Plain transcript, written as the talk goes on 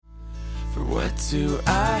For what do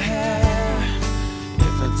I have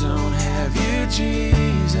if I don't have you,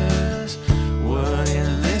 Jesus? What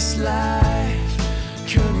in this life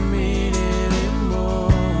could mean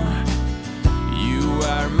anymore? You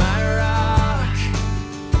are my rock,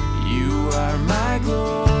 you are my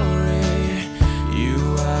glory, you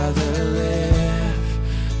are the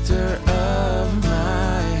lifter of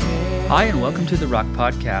my head. Hi, and welcome to the Rock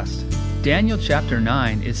Podcast. Daniel chapter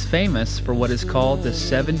 9 is famous for what is called the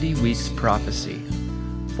 70 Weeks Prophecy.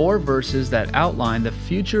 4 verses that outline the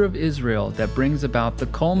future of Israel that brings about the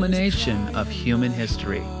culmination of human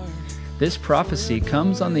history. This prophecy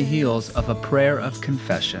comes on the heels of a prayer of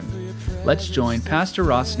confession. Let's join Pastor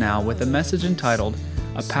Ross now with a message entitled,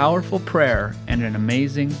 A Powerful Prayer and an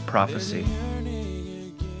Amazing Prophecy.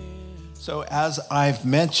 So as I've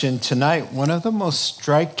mentioned tonight, one of the most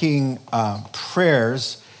striking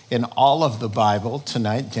prayers in all of the Bible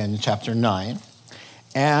tonight, Daniel chapter 9,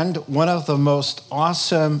 and one of the most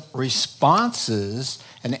awesome responses,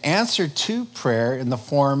 an answer to prayer in the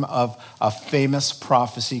form of a famous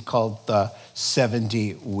prophecy called the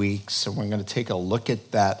 70 Weeks. And we're going to take a look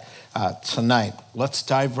at that tonight. Let's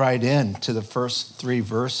dive right in to the first 3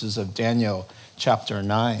 verses of Daniel chapter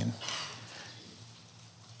 9.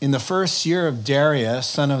 In the first year of Darius,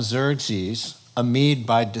 son of Xerxes, a Mede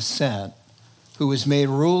by descent, who was made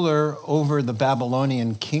ruler over the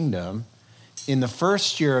Babylonian kingdom, in the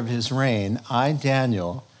first year of his reign, I,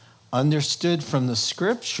 Daniel, understood from the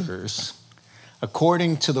scriptures,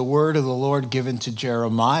 according to the word of the Lord given to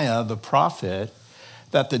Jeremiah the prophet,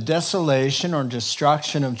 that the desolation or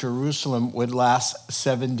destruction of Jerusalem would last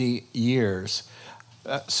 70 years.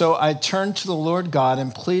 So I turned to the Lord God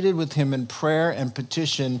and pleaded with him in prayer and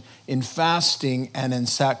petition, in fasting and in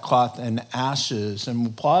sackcloth and ashes. And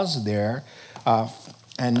we'll pause there.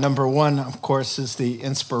 And number 1, of course, is the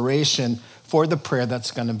inspiration for the prayer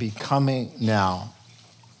that's going to be coming now.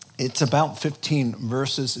 It's about 15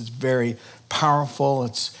 verses. It's very powerful.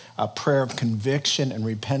 It's a prayer of conviction and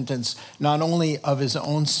repentance, not only of his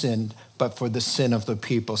own sin, but for the sin of the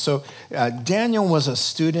people. So Daniel was a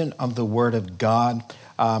student of the Word of God,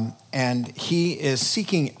 and he is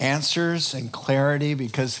seeking answers and clarity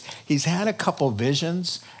because he's had a couple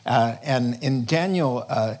visions. And in Daniel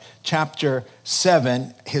chapter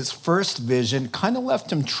 7, his first vision kind of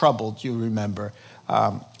left him troubled, you remember.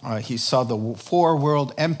 He saw the 4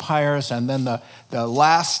 world empires and then the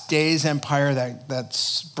last days empire that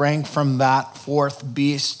sprang from that 4th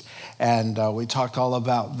beast. And we talked all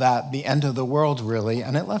about that, the end of the world, really,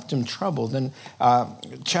 and it left him troubled. And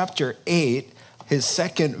chapter 8, his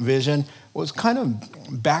second vision was kind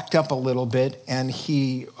of backed up a little bit, and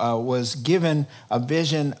he was given a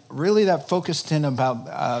vision really that focused in about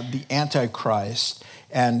the Antichrist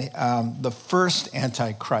and the first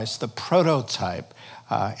Antichrist, the prototype,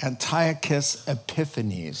 Antiochus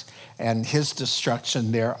Epiphanes, and his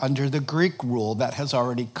destruction there under the Greek rule that has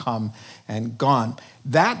already come and gone.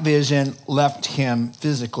 That vision left him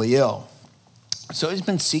physically ill. So he's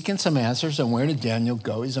been seeking some answers, and where did Daniel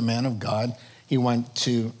go? He's a man of God. He went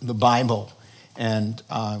to the Bible, and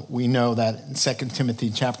we know that in 2 Timothy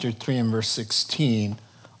chapter 3 and verse 16,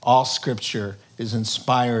 all scripture is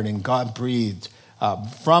inspired and God-breathed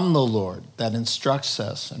from the Lord that instructs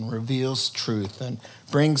us and reveals truth and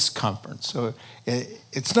brings comfort. So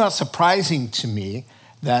it's not surprising to me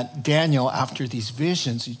that Daniel, after these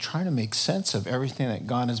visions, he's trying to make sense of everything that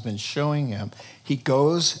God has been showing him. He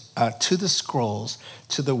goes to the scrolls,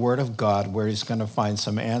 to the Word of God, where he's going to find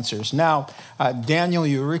some answers. Now, Daniel,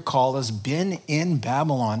 you recall, has been in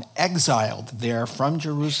Babylon, exiled there from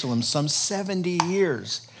Jerusalem some 70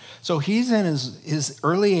 years. So he's in his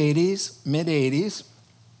early 80s, mid-80s.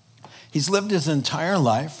 He's lived his entire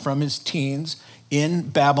life from his teens in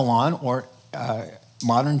Babylon, or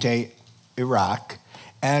modern-day Iraq.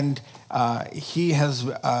 And he has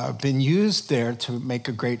been used there to make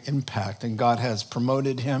a great impact, and God has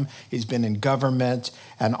promoted him. He's been in government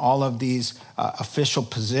and all of these official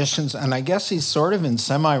positions, and I guess he's sort of in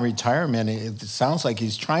semi-retirement. It sounds like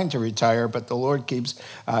he's trying to retire, but the Lord keeps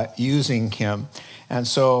using him. And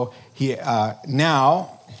so he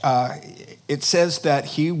now it says that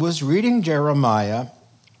he was reading Jeremiah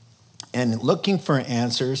and looking for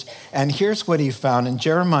answers, and here's what he found in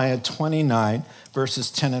Jeremiah 29,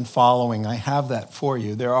 verses 10 and following. I have that for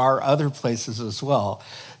you. There are other places as well.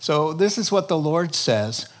 So this is what the Lord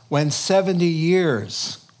says: when 70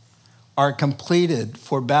 years are completed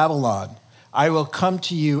for Babylon, I will come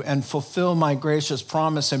to you and fulfill my gracious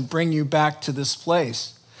promise and bring you back to this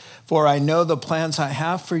place. For I know the plans I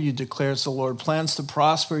have for you, declares the Lord, plans to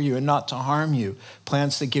prosper you and not to harm you,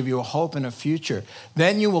 plans to give you a hope and a future.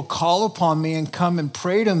 Then you will call upon me and come and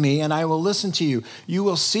pray to me, and I will listen to you. You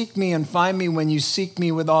will seek me and find me when you seek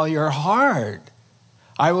me with all your heart.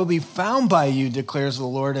 I will be found by you, declares the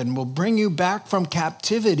Lord, and will bring you back from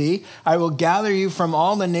captivity. I will gather you from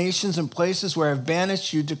all the nations and places where I've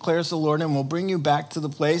banished you, declares the Lord, and will bring you back to the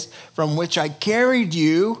place from which I carried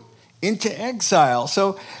you into exile.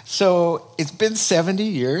 So it's been 70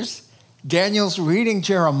 years. Daniel's reading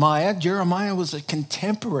Jeremiah. Jeremiah was a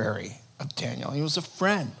contemporary of Daniel. He was a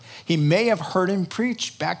friend. He may have heard him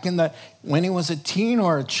preach back when he was a teen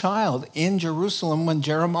or a child in Jerusalem when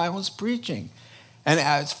Jeremiah was preaching. And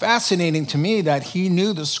it's fascinating to me that he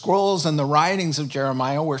knew the scrolls and the writings of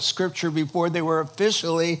Jeremiah were scripture before they were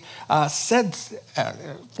officially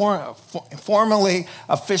formally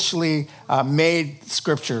officially made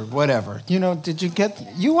scripture, whatever. You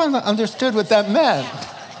understood what that meant.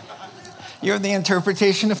 You're the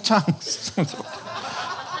interpretation of tongues.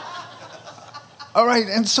 All right,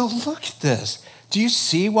 and so look at this. Do you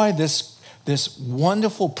see why this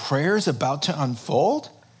wonderful prayer is about to unfold?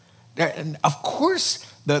 And of course,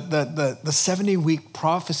 the 70-week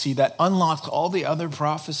prophecy that unlocks all the other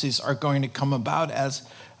prophecies are going to come about as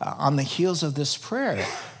on the heels of this prayer.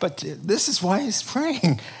 But this is why he's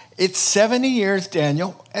praying. It's 70 years,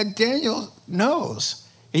 Daniel, and Daniel knows.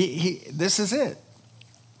 This is it.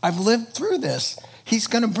 I've lived through this. He's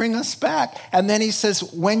going to bring us back. And then he says,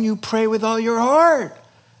 when you pray with all your heart.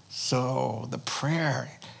 So the prayer,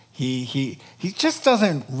 he just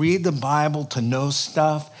doesn't read the Bible to know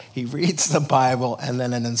stuff. He reads the Bible and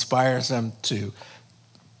then it inspires him to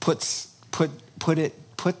put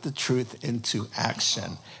the truth into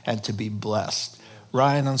action and to be blessed,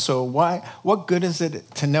 right? And so what good is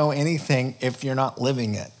it to know anything if you're not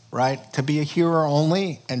living it, right? To be a hearer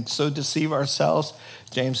only and so deceive ourselves.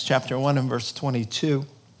 James chapter 1 and verse 22.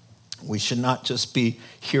 We should not just be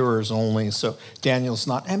hearers only. So Daniel's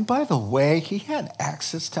not. And by the way, he had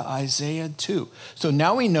access to Isaiah too. So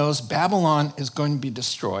now he knows Babylon is going to be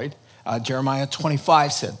destroyed. Jeremiah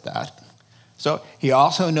 25 said that. So he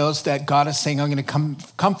also knows that God is saying, I'm going to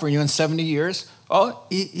come for you in 70 years. Oh,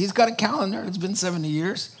 he's got a calendar. It's been 70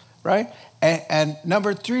 years, right? And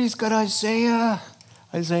number 3, he's got Isaiah.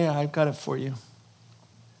 Isaiah, I've got it for you.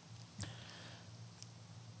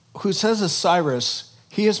 Who says of Cyrus,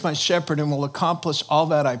 he is my shepherd and will accomplish all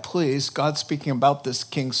that I please. God speaking about this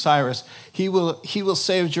King Cyrus. He will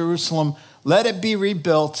say of Jerusalem, let it be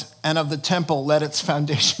rebuilt, and of the temple, let its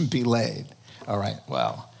foundation be laid. All right,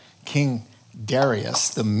 well, King Darius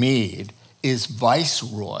the Mede is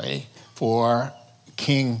viceroy for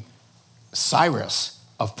King Cyrus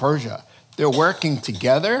of Persia. They're working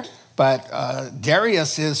together, but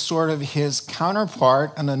Darius is sort of his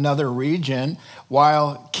counterpart in another region,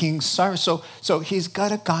 while King Cyrus, so he's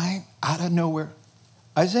got a guy out of nowhere.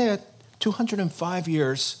 Isaiah, 205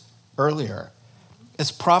 years earlier,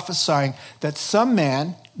 is prophesying that some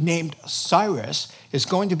man named Cyrus is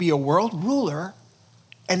going to be a world ruler,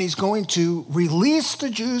 and he's going to release the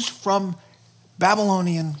Jews from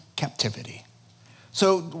Babylonian captivity.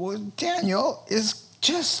 So Daniel is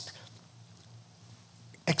just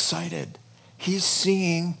excited. He's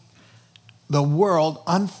seeing the world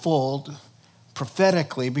unfold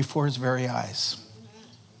prophetically before his very eyes.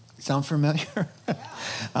 Sound familiar?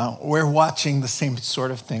 We're watching the same sort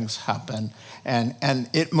of things happen, and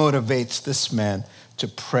it motivates this man to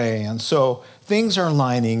pray. And so things are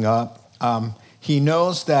lining up. He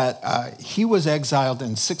knows that he was exiled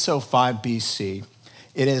in 605 BC.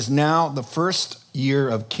 It is now the first year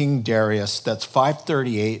of King Darius. That's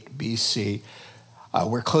 538 BC.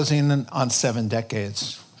 We're closing in on 7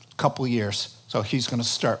 decades, a couple years. So he's going to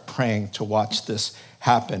start praying to watch this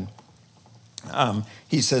happen.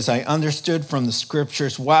 He says, I understood from the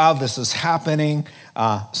scriptures, wow, this is happening.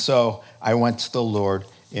 So I went to the Lord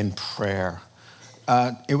in prayer.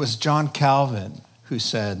 It was John Calvin who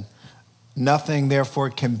said, nothing therefore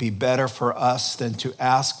can be better for us than to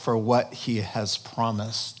ask for what he has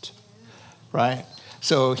promised, right?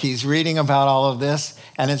 So he's reading about all of this,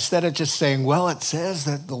 and instead of just saying, well, it says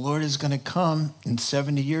that the Lord is going to come in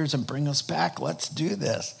 70 years and bring us back, let's do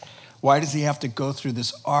this. Why does he have to go through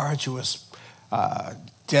this arduous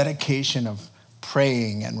dedication of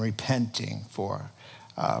praying and repenting for?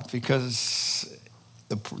 Because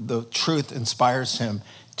the truth inspires him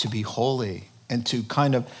to be holy and to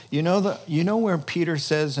kind of, you know where Peter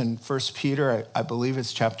says in 1 Peter, I believe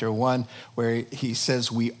it's chapter 1, where he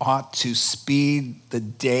says we ought to speed the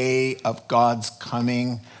day of God's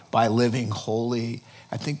coming by living holy.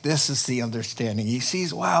 I think this is the understanding. He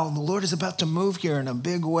sees, wow, the Lord is about to move here in a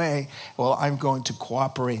big way. Well, I'm going to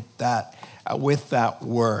cooperate with that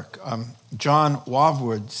work. John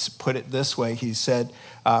Wavwood put it this way. He said,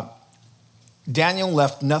 Daniel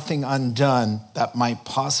left nothing undone that might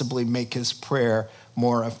possibly make his prayer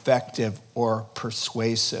more effective or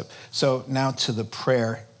persuasive. So now to the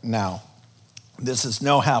prayer now. This is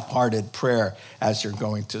no half-hearted prayer, as you're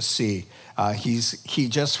going to see. He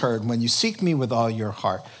just heard, when you seek me with all your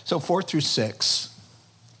heart. So 4 through 6.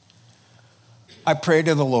 I pray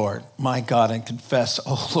to the Lord, my God, and confess,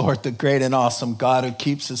 O Lord, the great and awesome God who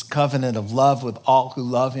keeps his covenant of love with all who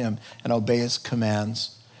love him and obey his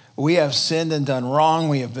commands. We have sinned and done wrong.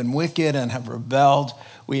 We have been wicked and have rebelled.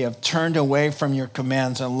 We have turned away from your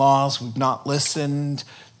commands and laws. We've not listened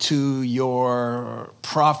to your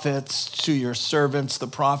prophets, to your servants, the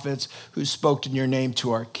prophets who spoke in your name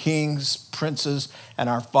to our kings, princes, and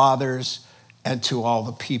our fathers, and to all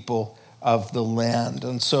the people of the land.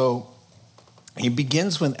 And so he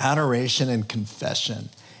begins with adoration and confession.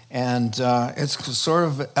 And it's sort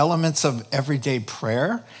of elements of everyday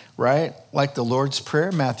prayer, right? Like the Lord's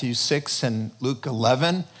Prayer, Matthew 6 and Luke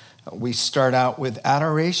 11. We start out with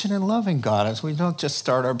adoration and loving God, as we don't just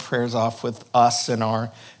start our prayers off with us and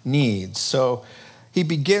our needs. So he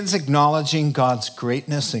begins acknowledging God's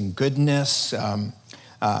greatness and goodness. The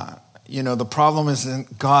problem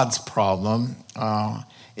isn't God's problem.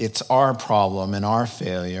 It's our problem and our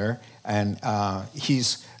failure. And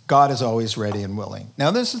God is always ready and willing.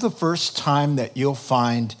 Now, this is the first time that you'll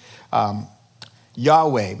find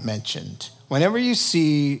Yahweh mentioned. Whenever you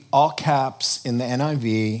see all caps in the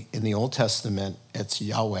NIV in the Old Testament, it's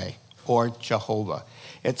Yahweh or Jehovah.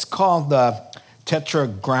 It's called the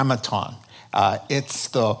Tetragrammaton. It's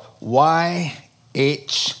the YHWH.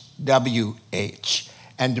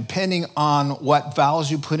 And depending on what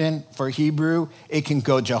vowels you put in for Hebrew, it can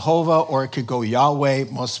go Jehovah or it could go Yahweh.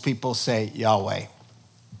 Most people say Yahweh.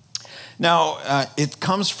 Now, it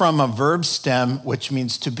comes from a verb stem, which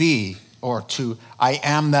means to be, or to I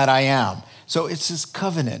am that I am. So it's his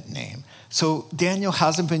covenant name. So Daniel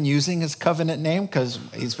hasn't been using his covenant name because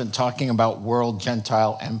he's been talking about world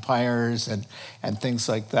Gentile empires and things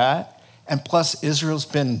like that. And plus, Israel's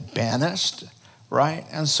been banished, right?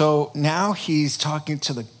 And so now he's talking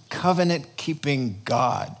to the covenant-keeping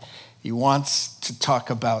God. He wants to talk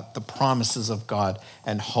about the promises of God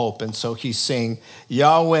and hope. And so he's saying,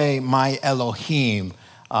 Yahweh, my Elohim,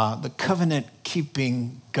 the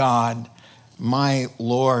covenant-keeping God, my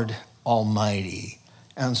Lord Almighty.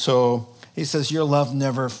 And so he says, your love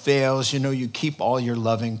never fails. You keep all your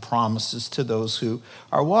loving promises to those who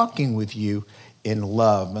are walking with you in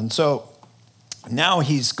love. And so now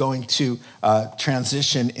he's going to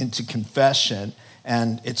transition into confession,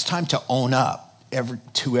 and it's time to own up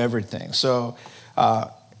to everything. So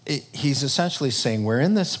he's essentially saying we're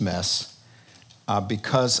in this mess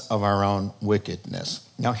because of our own wickedness.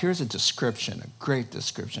 Now here's a description, a great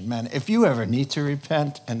description. Man, if you ever need to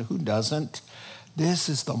repent, and who doesn't, this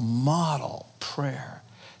is the model prayer.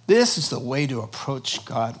 This is the way to approach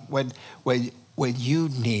God when you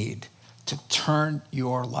need to turn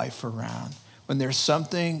your life around. When there's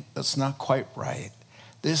something that's not quite right,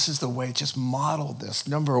 this is the way, just model this.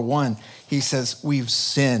 Number one, he says, we've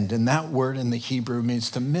sinned. And that word in the Hebrew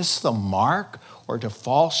means to miss the mark or to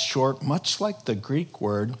fall short, much like the Greek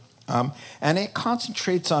word. And it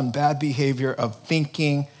concentrates on bad behavior of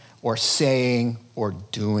thinking or saying or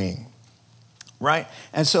doing, right?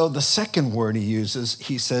 And so the second word he uses,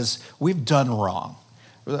 he says, we've done wrong.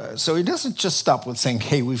 So he doesn't just stop with saying,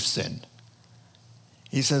 hey, we've sinned.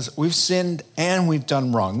 He says, we've sinned and we've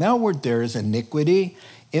done wrong. That word there is iniquity.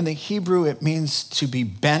 In the Hebrew, it means to be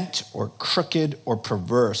bent or crooked or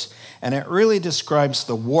perverse. And it really describes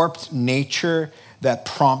the warped nature that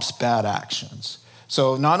prompts bad actions.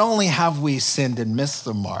 So not only have we sinned and missed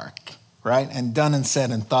the mark, right, and done and said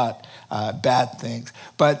and thought bad things,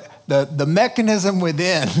 but the mechanism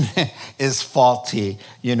within is faulty,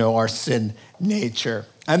 our sin nature.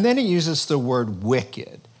 And then he uses the word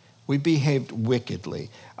wicked. We behaved wickedly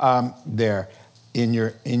there in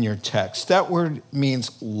your text. That word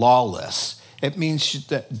means lawless. It means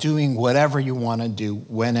that doing whatever you want to do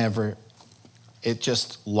whenever. It's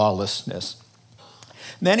just lawlessness.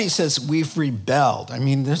 And then he says, we've rebelled. I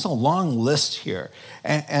mean, there's a long list here.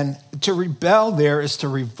 And to rebel there is to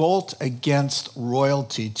revolt against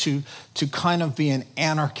royalty, to kind of be an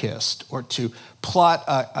anarchist, or to plot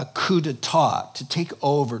a coup d'etat, to take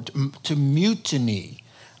over, to mutiny.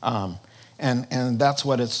 And that's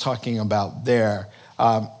what it's talking about there.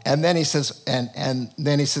 And then he says, and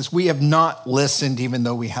then he says, we have not listened even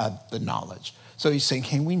though we had the knowledge. So he's saying,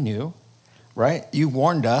 hey, we knew, right? You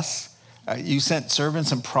warned us. You sent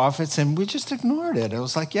servants and prophets, and we just ignored it. It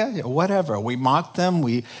was like, yeah, whatever. We mocked them.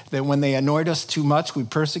 When they annoyed us too much, we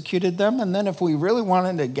persecuted them. And then if we really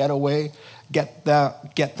wanted to get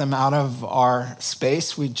them out of our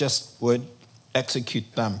space, we just would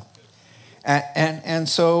execute them. And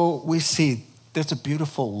so we see there's a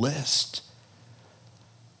beautiful list.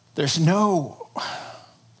 There's no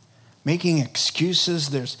making excuses.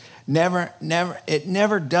 There's it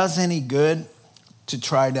never does any good to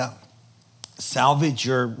try to salvage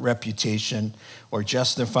your reputation or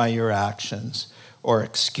justify your actions or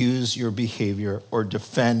excuse your behavior or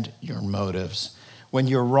defend your motives. When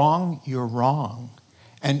you're wrong, you're wrong.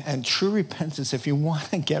 And true repentance, if you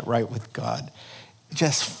want to get right with God,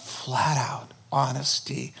 just flat out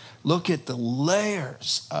honesty. Look at the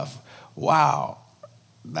layers of, wow,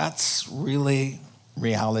 that's really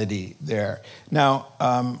reality there. Now,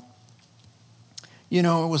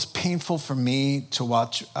 it was painful for me to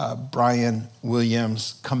watch Brian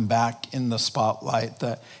Williams come back in the spotlight,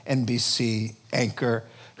 the NBC anchor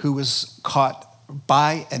who was caught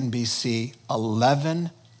by NBC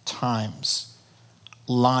 11 times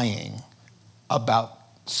lying about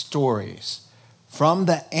stories. From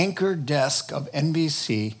the anchor desk of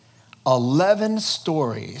NBC, 11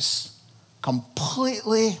 stories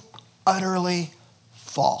completely, utterly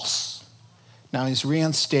false. Now he's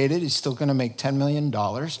reinstated. He's still going to make $10 million,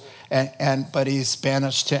 but he's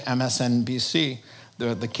banished to MSNBC,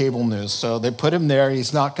 the cable news. So they put him there.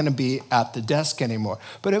 He's not going to be at the desk anymore.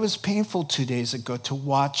 But it was painful 2 days ago to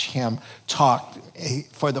watch him talk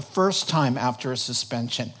for the first time after a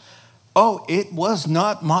suspension. Oh, it was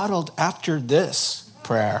not modeled after this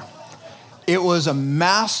prayer. It was a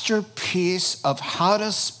masterpiece of how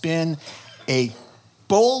to spin a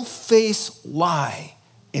bold-faced lie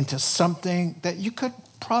into something that you could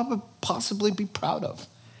possibly be proud of.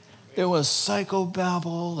 There was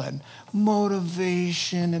psychobabble and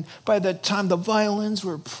motivation, and by the time the violins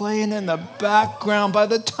were playing in the background, by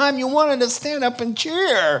the time you wanted to stand up and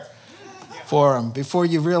cheer for him, before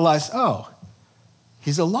you realized, oh,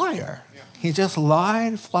 he's a liar. He just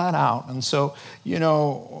lied flat out. And so,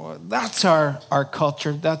 that's our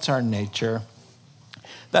culture, that's our nature.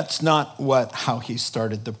 That's not how he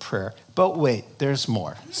started the prayer. But wait, there's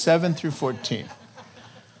more. 7 through 14.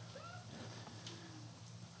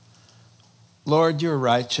 Lord, you're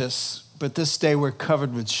righteous, but this day we're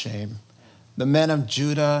covered with shame. The men of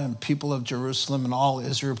Judah and people of Jerusalem and all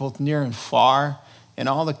Israel, both near and far, in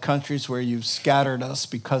all the countries where you've scattered us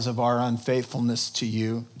because of our unfaithfulness to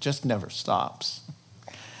you, just never stops.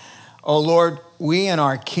 Oh Lord, we and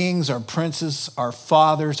our kings, our princes, our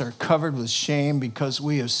fathers are covered with shame because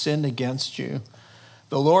we have sinned against you.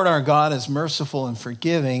 The Lord our God is merciful and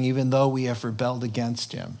forgiving, even though we have rebelled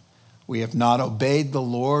against him. We have not obeyed the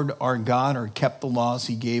Lord our God or kept the laws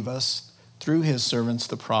he gave us through his servants,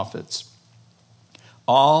 the prophets.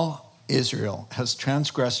 All Israel has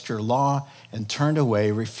transgressed your law and turned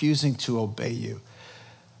away, refusing to obey you.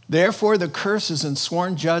 Therefore, the curses and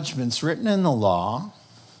sworn judgments written in the law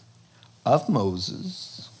of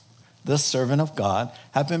Moses, the servant of God,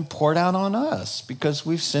 have been poured out on us because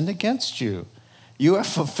we've sinned against you. You have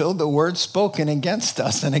fulfilled the word spoken against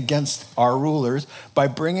us and against our rulers by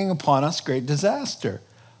bringing upon us great disaster.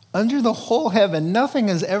 Under the whole heaven, nothing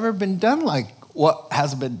has ever been done like what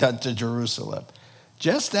has been done to Jerusalem.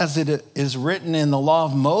 Just as it is written in the law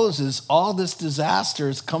of Moses, all this disaster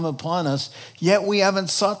has come upon us, yet we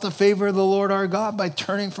haven't sought the favor of the Lord our God by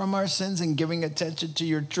turning from our sins and giving attention to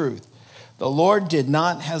your truth. The Lord did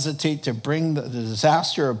not hesitate to bring the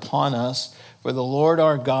disaster upon us, for the Lord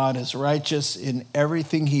our God is righteous in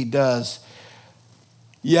everything he does,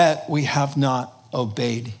 yet we have not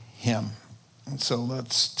obeyed him. And so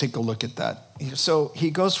let's take a look at that. So he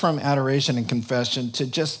goes from adoration and confession to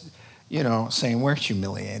just, saying we're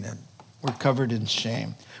humiliated. We're covered in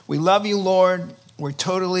shame. We love you, Lord. We have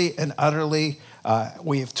totally and utterly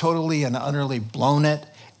blown it,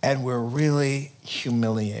 and we're really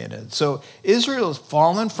humiliated. So Israel has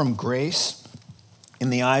fallen from grace in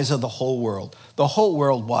the eyes of the whole world. The whole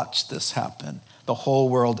world watched this happen. The whole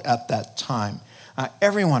world at that time.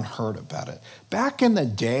 Everyone heard about it. Back in the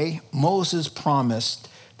day, Moses promised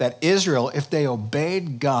that Israel, if they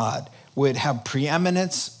obeyed God, would have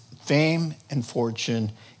preeminence, fame, and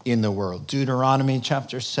fortune in the world. Deuteronomy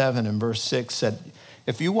chapter 7 and verse 6 said,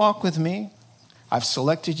 if you walk with me, I've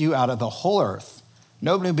selected you out of the whole earth.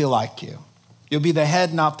 Nobody will be like you. You'll be the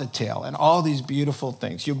head, not the tail, and all these beautiful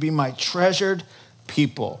things. You'll be my treasured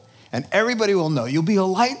people, and everybody will know. You'll be a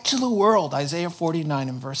light to the world, Isaiah 49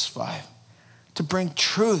 and verse 5, to bring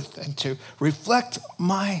truth and to reflect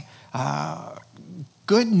my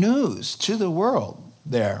good news to the world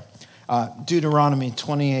there. Deuteronomy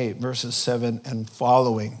 28 verses 7 and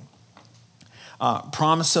following.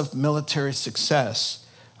 Promise of military success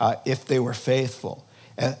if they were faithful.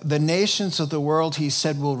 The nations of the world, he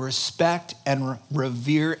said, will respect and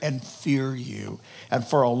revere and fear you. And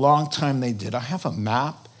for a long time they did. I have a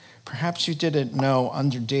map. Perhaps you didn't know,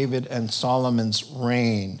 under David and Solomon's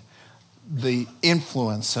reign, the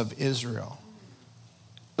influence of Israel.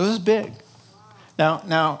 It was big.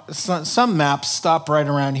 Now some maps stop right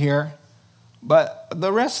around here, but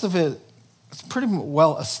the rest of it is pretty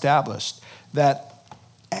well established.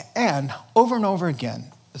 And over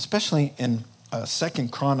again, especially in 2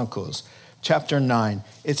 Chronicles chapter 9,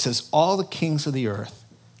 it says, all the kings of the earth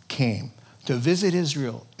came to visit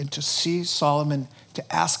Israel and to see Solomon,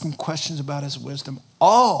 to ask him questions about his wisdom.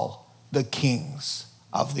 All the kings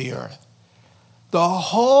of the earth. The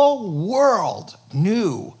whole world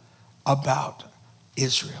knew about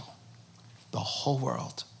Israel. The whole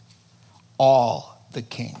world. All the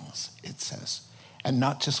kings, it says. And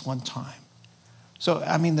not just one time. So,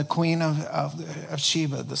 I mean, the queen of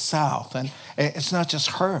Sheba, the south, and it's not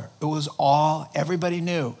just her. It was everybody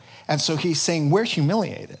knew. And so he's saying we're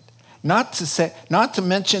humiliated. Not to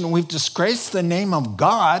mention we've disgraced the name of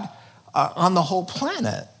God on the whole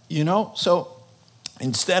planet, you know? So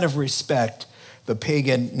instead of respect, the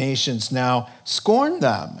pagan nations now scorn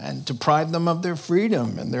them and deprive them of their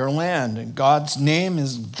freedom and their land. And God's name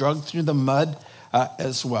is dragged through the mud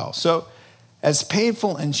as well. So as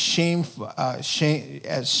painful and shameful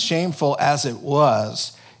as it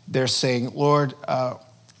was, they're saying, Lord,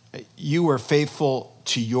 you were faithful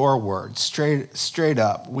to your word. Straight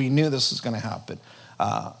up, we knew this was going to happen.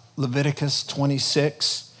 Leviticus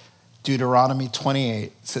 26, Deuteronomy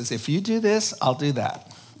 28 says, if you do this, I'll do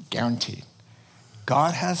that. Guaranteed.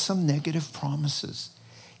 God has some negative promises.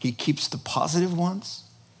 He keeps the positive ones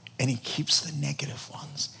and he keeps the negative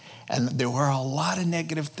ones. And there were a lot of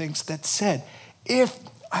negative things that said,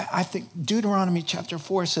 I think Deuteronomy chapter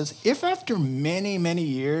 4 says, if after many, many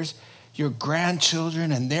years, your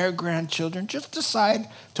grandchildren and their grandchildren just decide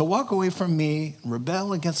to walk away from me,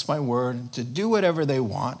 rebel against my word, to do whatever they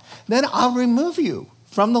want, then I'll remove you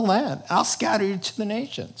from the land. I'll scatter you to the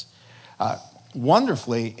nations.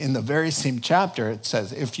 Wonderfully, in the very same chapter, it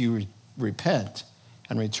says, if you repent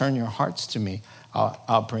and return your hearts to me,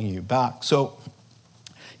 I'll bring you back. So,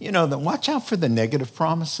 watch out for the negative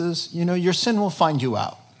promises. Your sin will find you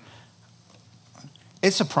out.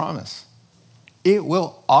 It's a promise. It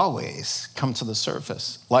will always come to the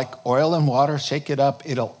surface. Like oil and water, shake it up,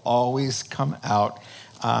 it'll always come out.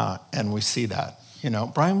 And we see that.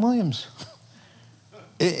 Brian Williams.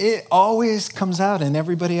 It always comes out in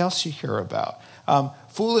everybody else you hear about.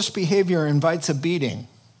 Foolish behavior invites a beating.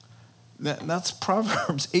 That's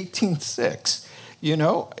Proverbs 18:6.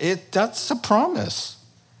 That's a promise.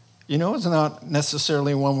 It's not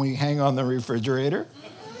necessarily one we hang on the refrigerator.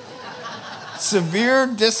 Severe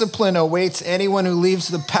discipline awaits anyone who leaves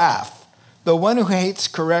the path. The one who hates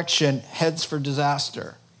correction heads for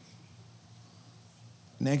disaster.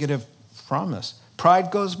 Negative promise.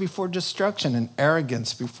 Pride goes before destruction and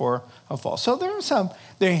arrogance before a fall. So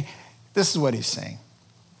this is what he's saying.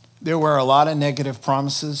 There were a lot of negative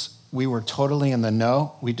promises. We were totally in the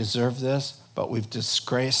know. We deserve this, but we've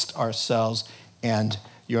disgraced ourselves and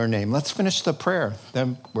your name. Let's finish the prayer.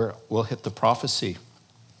 Then we'll hit the prophecy.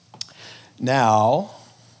 Now,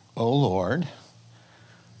 O Lord,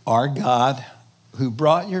 our God, who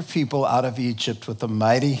brought your people out of Egypt with a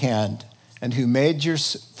mighty hand and who made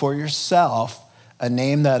for yourself a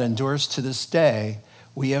name that endures to this day,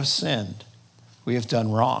 we have sinned. We have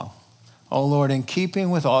done wrong. O Lord, in keeping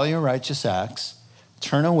with all your righteous acts,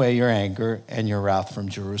 turn away your anger and your wrath from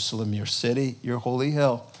Jerusalem, your city, your holy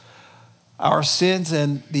hill. Our sins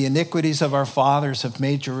and the iniquities of our fathers have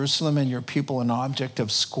made Jerusalem and your people an object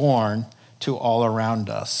of scorn to all around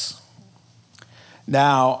us.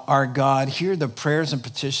 Now, our God, hear the prayers and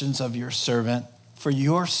petitions of your servant. For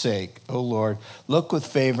your sake, O Lord, look with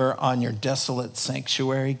favor on your desolate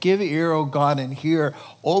sanctuary. Give ear, O God, and hear.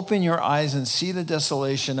 Open your eyes and see the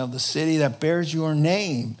desolation of the city that bears your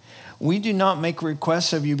name. We do not make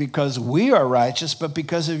requests of you because we are righteous, but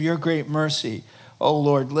because of your great mercy. Oh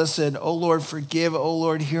Lord, listen. Oh Lord, forgive. Oh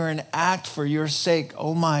Lord, hear and act for your sake.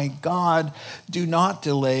 Oh my God, do not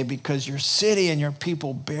delay, because your city and your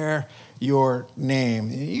people bear your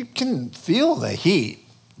name. You can feel the heat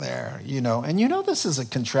there, And this is a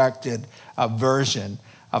contracted version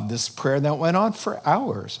of this prayer that went on for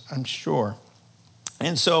hours, I'm sure.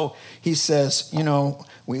 And so he says,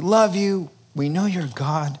 we love you. We know you're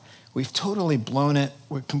God. We've totally blown it.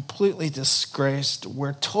 We're completely disgraced.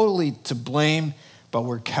 We're totally to blame, but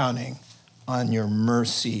we're counting on your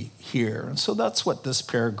mercy here. And so that's what this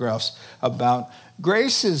paragraph's about.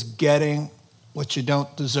 Grace is getting what you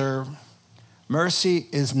don't deserve. Mercy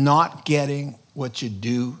is not getting what you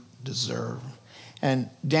do deserve. And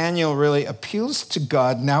Daniel really appeals to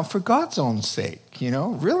God now for God's own sake,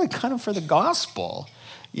 really kind of for the gospel,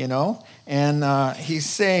 And he's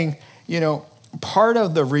saying, part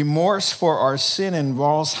of the remorse for our sin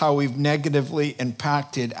involves how we've negatively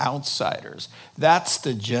impacted outsiders. That's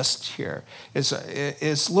the gist here.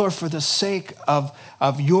 It's Lord, for the sake of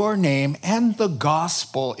your name and the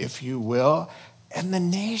gospel, if you will, and the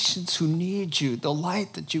nations who need you, the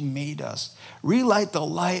light that you made us. Relight the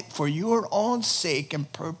light for your own sake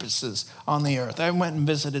and purposes on the earth. I went and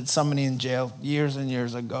visited somebody in jail years and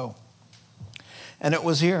years ago. And it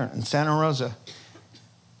was here in Santa Rosa.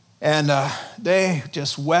 And they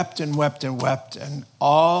just wept and wept and wept. And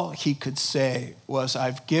all he could say was,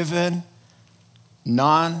 I've given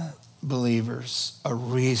non-believers a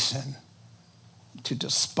reason to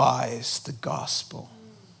despise the gospel.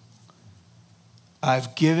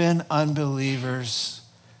 I've given unbelievers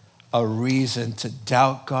a reason to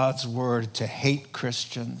doubt God's word, to hate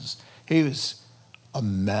Christians. He was a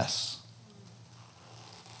mess.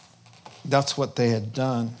 That's what they had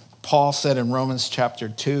done. Paul said in Romans chapter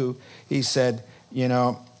 2, he said,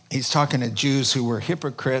 he's talking to Jews who were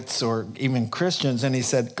hypocrites or even Christians, and he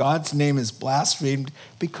said, God's name is blasphemed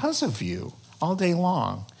because of you all day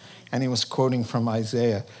long. And he was quoting from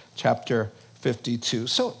Isaiah chapter 52.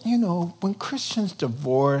 So, when Christians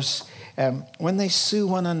divorce, when they sue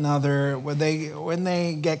one another, when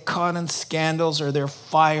they get caught in scandals, or they're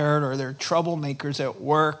fired, or they're troublemakers at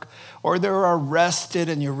work, or they're arrested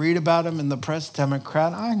and you read about them in the Press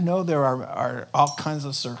Democrat, I know there are all kinds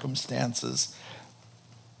of circumstances.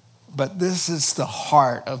 But this is the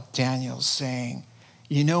heart of Daniel saying,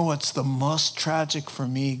 what's the most tragic for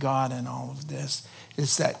me, God, in all of this,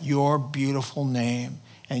 is that your beautiful name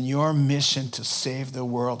and your mission to save the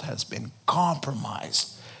world has been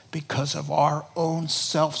compromised because of our own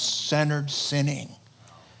self-centered sinning.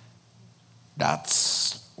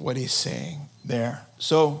 That's what he's saying there.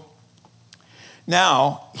 So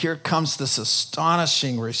now here comes this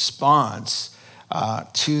astonishing response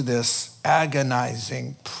to this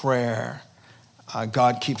agonizing prayer.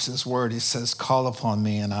 God keeps his word. He says, call upon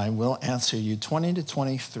me and I will answer you. 20 to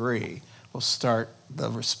 23. We'll start the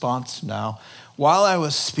response now. While I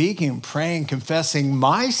was speaking, praying, confessing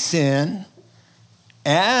my sin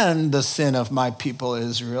and the sin of my people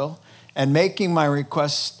Israel, and making my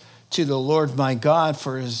request to the Lord my God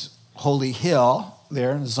for his holy hill,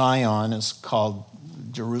 there Zion is called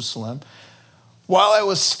Jerusalem. While I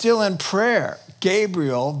was still in prayer,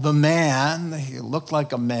 Gabriel, the man, he looked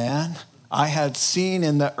like a man, I had seen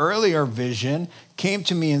in the earlier vision, came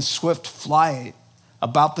to me in swift flight.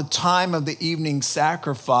 About the time of the evening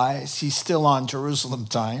sacrifice, he's still on Jerusalem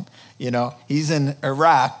time. He's in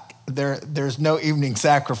Iraq. There's no evening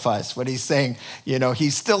sacrifice. What he's saying, he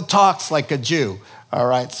still talks like a Jew. All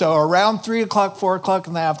right. So around 3 o'clock, 4 o'clock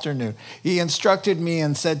in the afternoon, he instructed me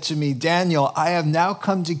and said to me, Daniel, I have now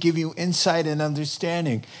come to give you insight and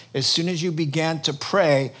understanding. As soon as you began to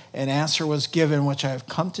pray, an answer was given, which I have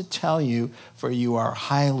come to tell you, for you are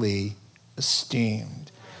highly esteemed.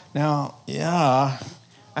 Now,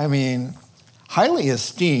 highly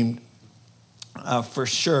esteemed for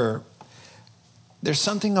sure. There's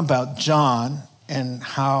something about John and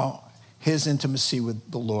how his intimacy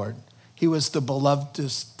with the Lord. He was the beloved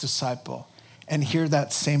disciple. And hear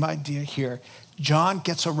that same idea here. John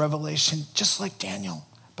gets a revelation just like Daniel,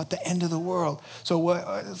 but the end of the world.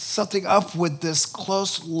 So something up with this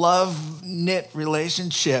close, love-knit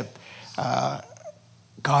relationship.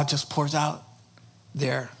 God just pours out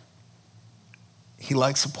there. He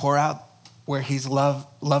likes to pour out where he's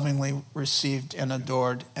lovingly received and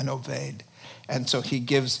adored and obeyed. And so he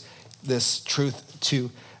gives this truth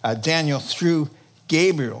to Daniel through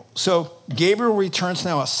Gabriel. So Gabriel returns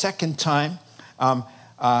now a second time.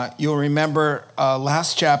 You'll remember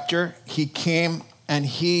last chapter, he came and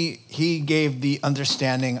he gave the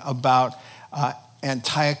understanding about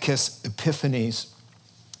Antiochus Epiphanes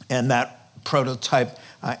and that prototype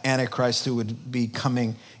Antichrist who would be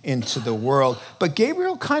coming into the world. But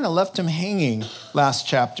Gabriel kind of left him hanging last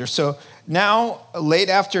chapter. So now, late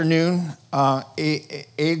afternoon,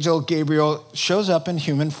 angel Gabriel shows up in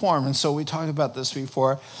human form. And so we talked about this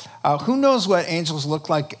before. Who knows what angels look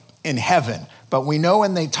like in heaven? But we know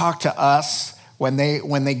when they talk to us, when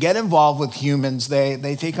they get involved with humans,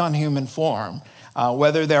 they take on human form.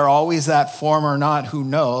 Whether they're always that form or not, who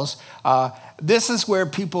knows? This is where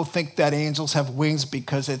people think that angels have wings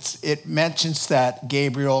because it mentions that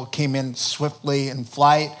Gabriel came in swiftly in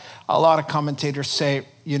flight. A lot of commentators say,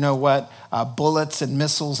 you know what, bullets and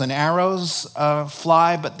missiles and arrows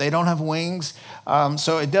fly, but they don't have wings.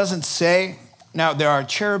 So it doesn't say. Now, there are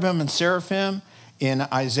cherubim and seraphim in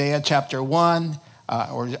Isaiah chapter 1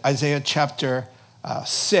 or Isaiah chapter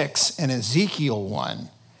 6 and Ezekiel 1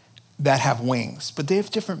 that have wings. But they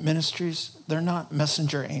have different ministries. They're not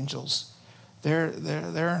messenger angels.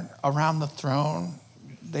 They're around the throne.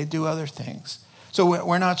 They do other things. So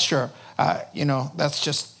we're not sure. That's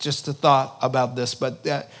just a thought about this. But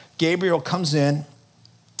Gabriel comes in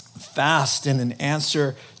fast in an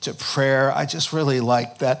answer to prayer. I just really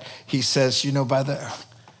like that he says,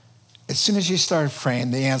 as soon as you started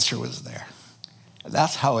praying, the answer was there.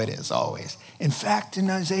 That's how it is always. In fact,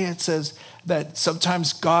 in Isaiah, it says that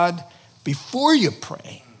sometimes God, before you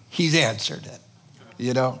pray, he's answered it.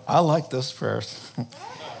 I like this verse.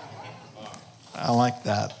 I like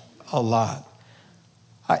that a lot.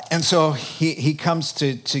 And so he comes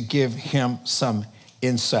to give him some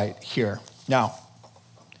insight here. Now,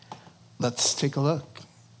 let's take a look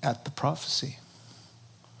at the prophecy.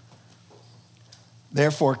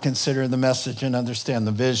 Therefore, consider the message and understand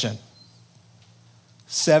the vision.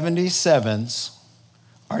 77s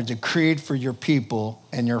are decreed for your people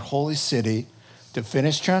and your holy city to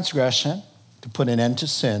finish transgression, to put an end to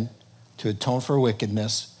sin, to atone for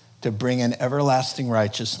wickedness, to bring in everlasting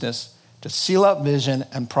righteousness, to seal up vision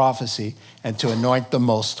and prophecy, and to anoint the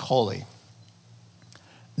most holy.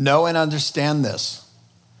 Know and understand this.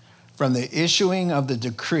 From the issuing of the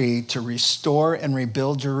decree to restore and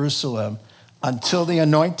rebuild Jerusalem until the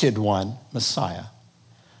anointed one, Messiah,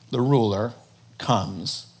 the ruler,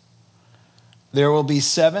 comes, there will be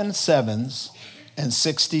 7 sevens and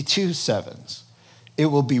 62 sevens. It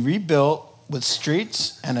will be rebuilt with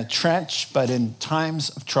streets and a trench, but in times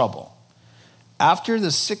of trouble. After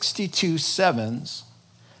the 62 sevens,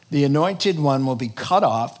 the anointed one will be cut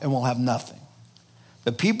off and will have nothing.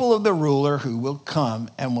 The people of the ruler who will come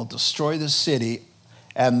and will destroy the city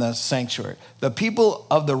and the sanctuary. The people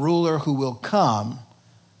of the ruler who will come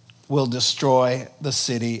will destroy the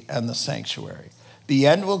city and the sanctuary. The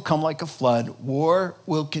end will come like a flood. War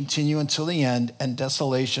will continue until the end, and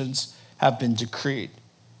desolations have been decreed.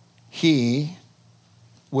 He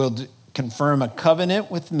will confirm a covenant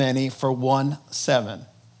with many for 1 7.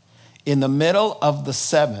 In the middle of the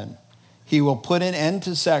 7, he will put an end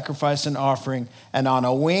to sacrifice and offering, and on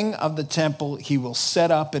a wing of the temple he will set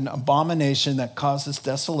up an abomination that causes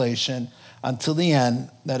desolation until the end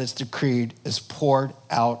that is decreed is poured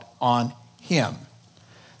out on him.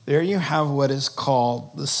 There you have what is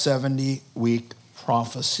called the 70-week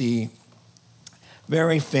prophecy.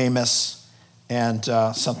 Very famous, and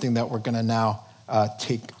something that we're going to now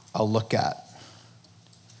take a look at.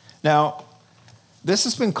 Now, this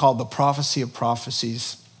has been called the prophecy of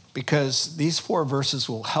prophecies because these 4 verses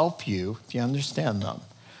will help you, if you understand them,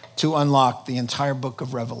 to unlock the entire book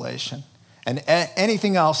of Revelation. And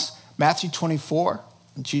anything else, Matthew 24,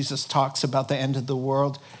 Jesus talks about the end of the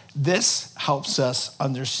world. This helps us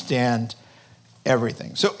understand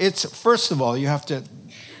everything. So it's, first of all, you have to,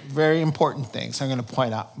 very important things I'm going to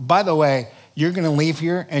point out. By the way, you're going to leave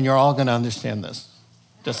here and you're all going to understand this,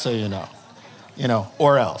 just so you know,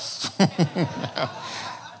 or else.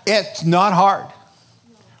 It's not hard.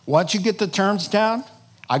 Once you get the terms down,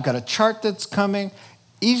 I've got a chart that's coming,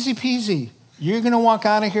 easy peasy. You're going to walk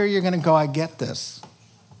out of here, you're going to go, I get this.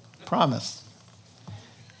 Promise.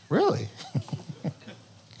 Really?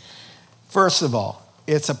 First of all,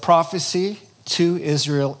 it's a prophecy to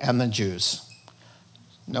Israel and the Jews.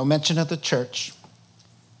 No mention of the church.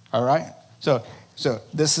 All right? So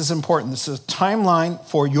this is important. This is a timeline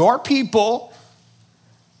for your people.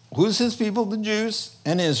 Who's his people? The Jews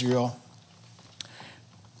and Israel.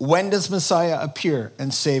 When does Messiah appear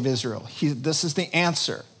and save Israel? This is the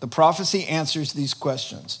answer. The prophecy answers these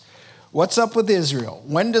questions. What's up with Israel?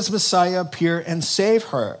 When does Messiah appear and save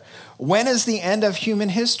her? When is the end of human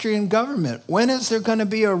history and government? When is there going to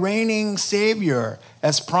be a reigning Savior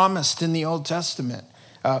as promised in the Old Testament?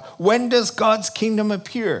 When does God's kingdom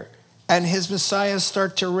appear and his Messiah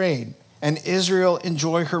start to reign and Israel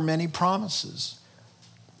enjoy her many promises?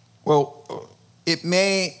 Well, it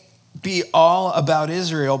may be all about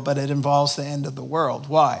Israel, but it involves the end of the world.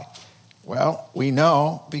 Why? Well, we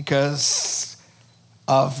know because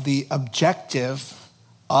of the objective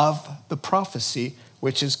of the prophecy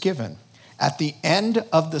which is given. At the end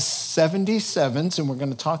of the 77s, and we're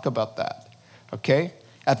going to talk about that, okay?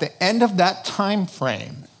 At the end of that time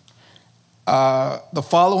frame, the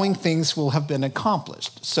following things will have been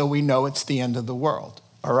accomplished. So we know it's the end of the world.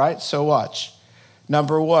 All right, so watch.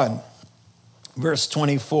 Number 1, verse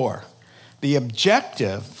 24. The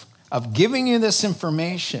objective of giving you this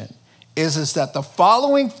information is that the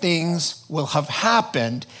following things will have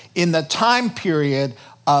happened in the time period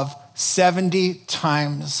of 70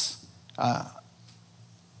 times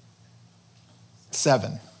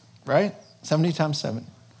 7, right? 70 times 7,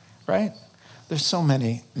 right? There's so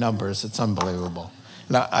many numbers, it's unbelievable.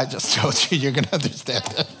 Now, I just told you, you're going to understand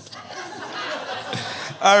it.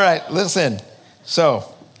 All right, listen.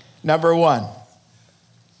 So, number 1,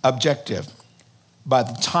 objective. By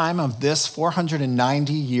the time of this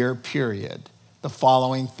 490-year period, the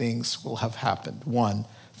following things will have happened. 1,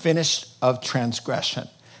 finish of transgression.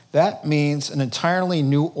 That means an entirely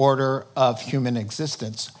new order of human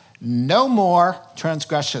existence. No more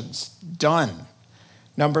transgressions. Done.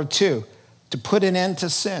 Number 2, to put an end to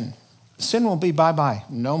sin. Sin will be bye-bye.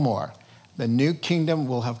 No more. The new kingdom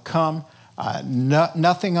will have come.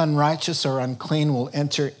 Nothing unrighteous or unclean will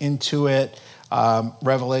enter into it.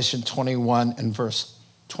 Revelation 21 and verse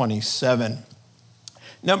 27.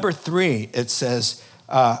 Number 3, it says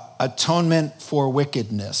atonement for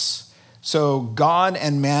wickedness. So God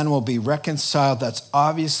and man will be reconciled. That's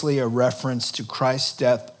obviously a reference to Christ's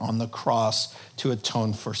death on the cross to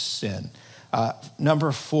atone for sin.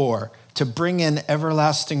 Number 4, to bring in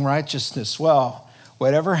everlasting righteousness. Well,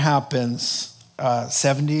 whatever happens,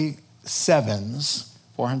 77s,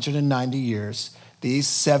 490 years, these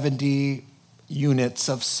 70 units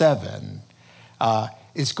of 7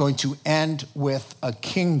 is going to end with a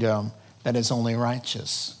kingdom that is only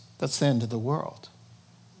righteous. That's the end of the world,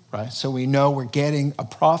 right? So we know we're getting a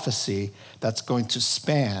prophecy that's going to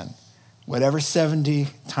span whatever 70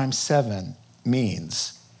 times 7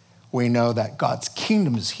 means. We know that God's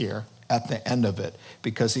kingdom is here at the end of it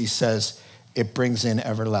because he says it brings in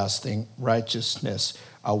everlasting righteousness,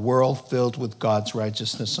 a world filled with God's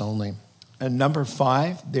righteousness only. And number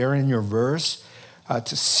 5, there in your verse,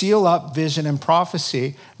 to seal up vision and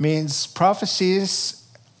prophecy means prophecies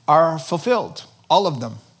are fulfilled, all of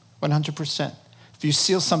them, 100%. If you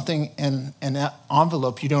seal something in an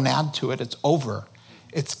envelope, you don't add to it, it's over.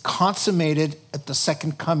 It's consummated at the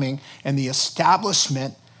second coming and the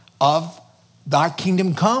establishment of thy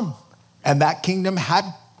kingdom come. And that kingdom had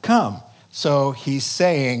come. So he's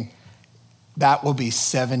saying that will be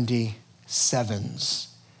 77s.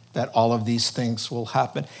 That all of these things will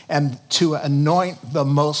happen. And to anoint the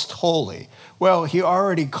most holy. Well, he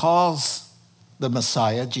already calls the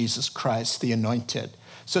Messiah, Jesus Christ, the anointed.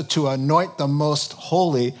 So to anoint the most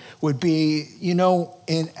holy would be,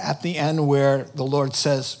 at the end where the Lord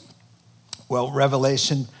says,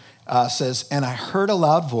 Revelation says, and I heard a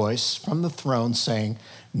loud voice from the throne saying,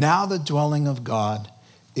 now the dwelling of God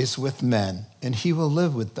is with men, and he will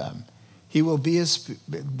live with them. He will be his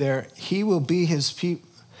people.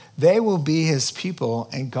 They will be his people,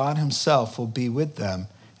 and God himself will be with them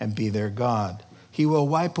and be their God. He will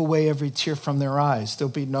wipe away every tear from their eyes.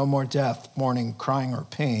 There'll be no more death, mourning, crying, or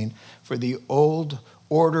pain, for the old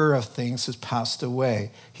order of things has passed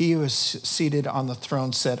away. He who is seated on the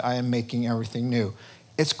throne said, I am making everything new.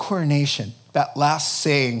 It's coronation. That last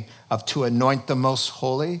saying of to anoint the most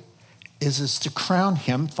holy is to crown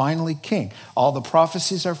him finally king. All the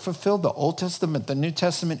prophecies are fulfilled, the Old Testament, the New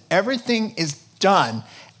Testament, everything is done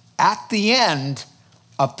at the end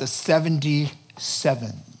of the 77s.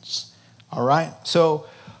 All right? So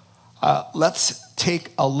let's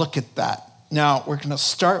take a look at that. Now, we're going to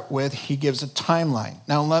start with, he gives a timeline.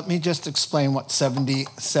 Now, let me just explain what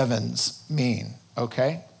 77s mean,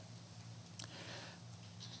 okay?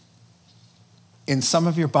 In some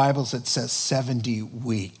of your Bibles, it says 70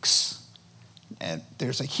 weeks. And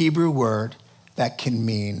there's a Hebrew word that can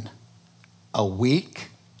mean a week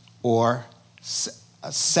or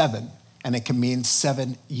 7, and it can mean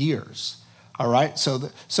 7 years. All right? So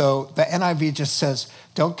the NIV just says,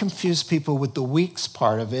 don't confuse people with the weeks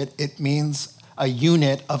part of it. It means a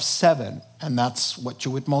unit of 7, and that's what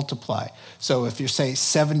you would multiply. So if you say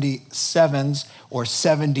 77s or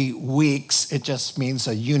 70 weeks, it just means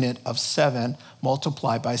a unit of 7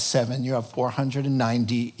 multiplied by 7. You have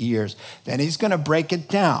 490 years. Then he's going to break it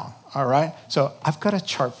down. All right? So I've got a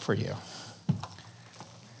chart for you.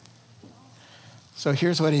 So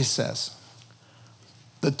here's what he says.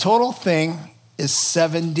 The total thing is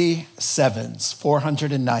 77s,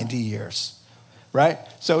 490 years, right?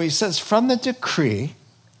 So he says, from the decree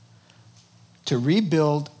to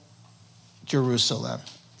rebuild Jerusalem,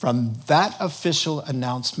 from that official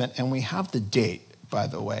announcement, and we have the date, by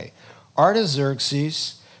the way,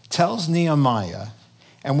 Artaxerxes tells Nehemiah,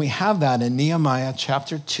 and we have that in Nehemiah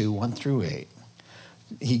chapter 2, 1 through 8.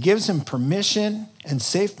 He gives him permission and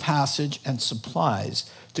safe passage and supplies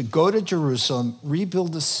to go to Jerusalem,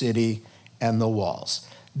 rebuild the city and the walls.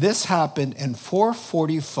 This happened in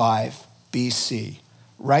 445 BC,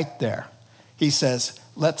 right there. He says,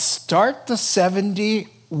 let's start the 70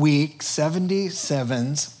 week,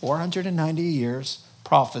 77s, 490 years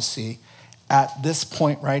prophecy at this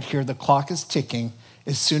point right here. The clock is ticking.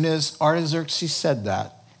 As soon as Artaxerxes said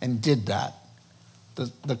that and did that,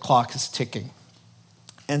 the clock is ticking.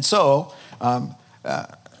 And so the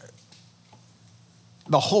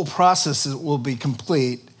whole process will be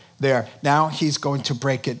complete there. Now he's going to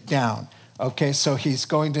break it down. Okay, so he's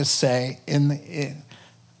going to say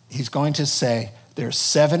there's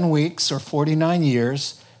 7 weeks or 49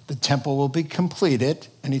 years, the temple will be completed,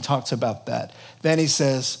 and he talks about that. Then he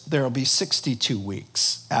says there will be 62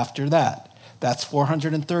 weeks after that. That's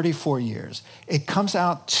 434 years. It comes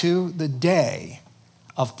out to the day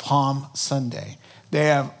of Palm Sunday. They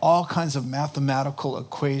have all kinds of mathematical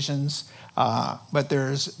equations, but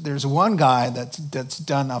there's one guy that's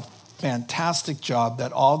done a fantastic job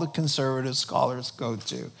that all the conservative scholars go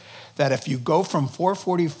to, that if you go from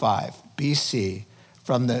 445 BC,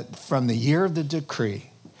 from the year of the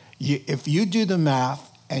decree, if you do the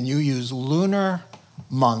math and you use lunar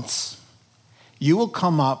months, you will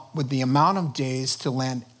come up with the amount of days to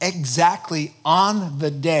land exactly on the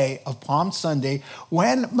day of Palm Sunday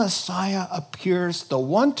when Messiah appears, the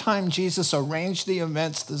one time Jesus arranged the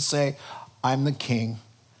events to say, I'm the King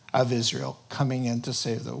of Israel coming in to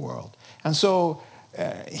save the world. And so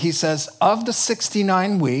he says, of the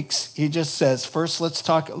 69 weeks, he just says, first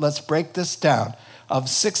let's break this down. Of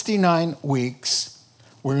 69 weeks,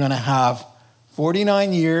 we're going to have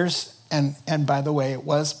 49 years, and by the way, it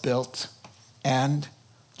was built, and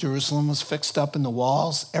Jerusalem was fixed up in the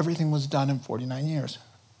walls. Everything was done in 49 years.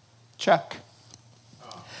 Check.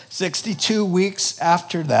 62 weeks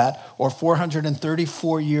after that, or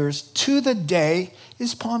 434 years to the day,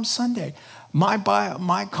 is Palm Sunday.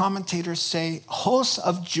 My commentators say hosts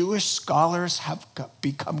of Jewish scholars have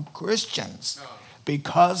become Christians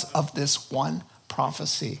because of this one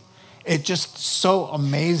prophecy. It's just so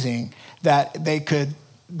amazing that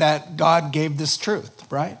that God gave this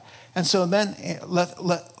truth, right? And so then,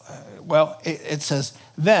 it says,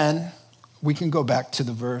 then we can go back to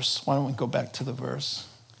the verse. Why don't we go back to the verse?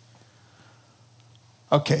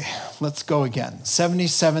 Okay, let's go again.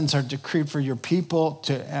 77s are decreed for your people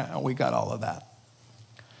we got all of that.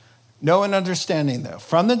 Know and understanding, though,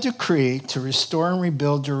 from the decree to restore and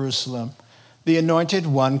rebuild Jerusalem, the anointed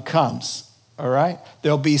one comes, all right?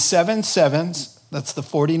 There'll be 7 sevens, that's the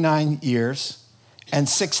 49 years, and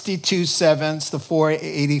 62 sevens, the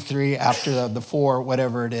 483 after the 4,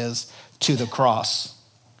 whatever it is, to the cross.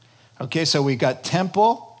 Okay, so we got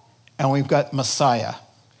temple and we've got Messiah.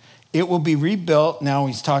 It will be rebuilt. Now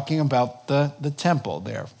he's talking about the temple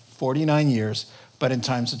there, 49 years, but in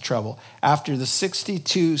times of trouble. After the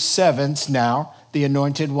 62 sevens now, the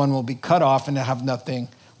anointed one will be cut off and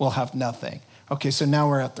will have nothing. Okay, so now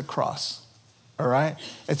we're at the cross, all right?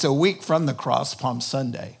 It's a week from the cross, Palm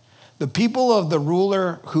Sunday. The people of the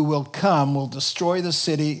ruler who will come will destroy the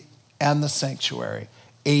city and the sanctuary,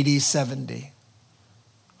 AD 70,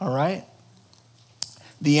 all right?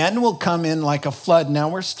 The end will come in like a flood. Now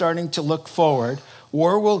we're starting to look forward.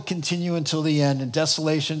 War will continue until the end, and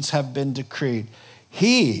desolations have been decreed.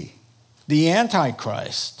 He, the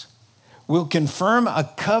Antichrist, will confirm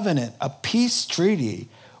a covenant, a peace treaty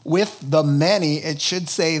with the many. It should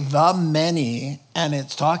say the many, and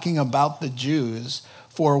it's talking about the Jews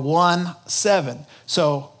for 1 7.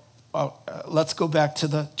 So let's go back to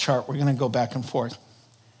the chart. We're going to go back and forth.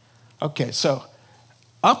 Okay, so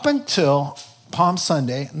up until Palm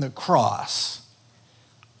Sunday and the cross,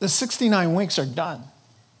 the 69 weeks are done.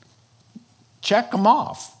 Check them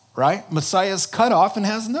off, right? Messiah's cut off and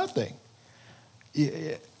has nothing.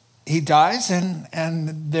 He dies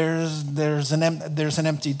and there's an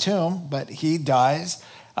empty tomb, but he dies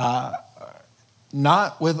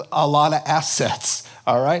not with a lot of assets,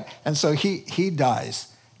 all right? And so he dies.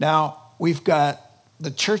 Now, we've got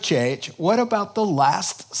the church age. What about the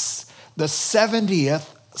 70th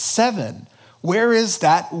 7? Where is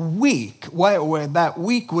that week? Where that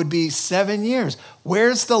week would be 7 years.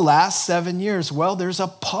 Where's the last 7 years? Well, there's a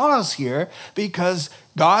pause here because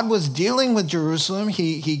God was dealing with Jerusalem.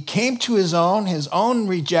 He came to his own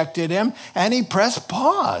rejected him, and he pressed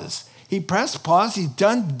pause. He pressed pause. He's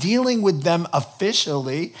done dealing with them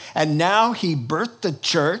officially. And now he birthed the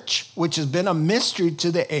church, which has been a mystery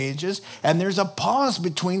to the ages. And there's a pause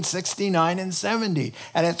between 69 and 70.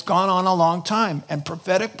 And it's gone on a long time. And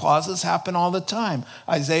prophetic pauses happen all the time.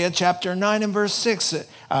 Isaiah chapter 9 and verse 6.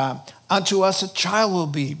 Unto us a child will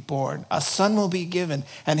be born, a son will be given,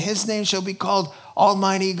 and his name shall be called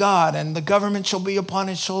Almighty God, and the government shall be upon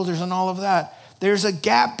his shoulders, and all of that. There's a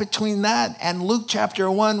gap between that and Luke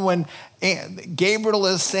chapter 1 when Gabriel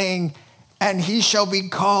is saying, and he shall be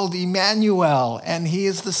called Emmanuel, and he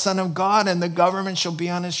is the Son of God, and the government shall be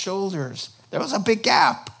on his shoulders. There was a big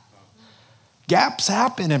gap. Gaps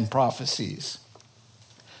happen in prophecies.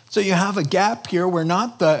 So you have a gap here. We're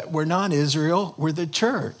not Israel, we're the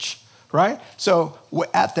church, right? So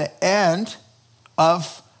at the end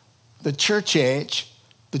of the church age,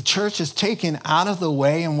 the church is taken out of the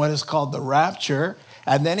way in what is called the rapture.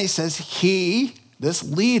 And then he says this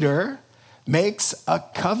leader, makes a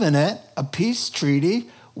covenant, a peace treaty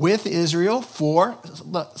with Israel for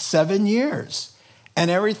 7 years. And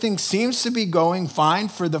everything seems to be going fine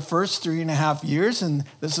for the first 3.5 years. And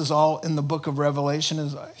this is all in the book of Revelation.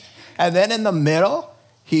 And then in the middle,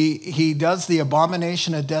 he does the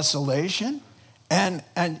abomination of desolation. And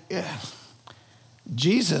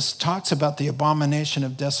Jesus talks about the abomination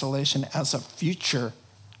of desolation as a future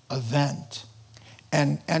event.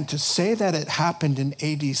 And to say that it happened in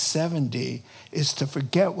AD 70 is to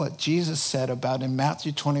forget what Jesus said about in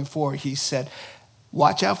Matthew 24. He said,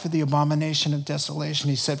 watch out for the abomination of desolation.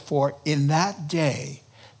 He said, for in that day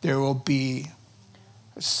there will be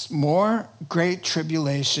more great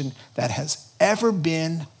tribulation that has ever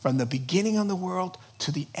been from the beginning of the world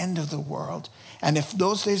to the end of the world. And if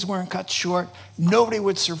those days weren't cut short, nobody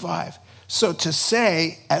would survive. So to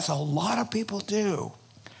say, as a lot of people do,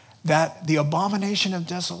 that the abomination of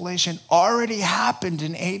desolation already happened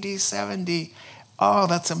in AD 70, oh,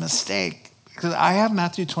 that's a mistake. Because I have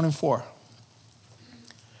Matthew 24.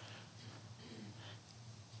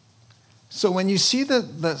 So when you see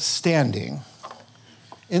the standing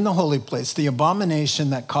in the holy place, the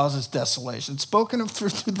abomination that causes desolation, spoken of through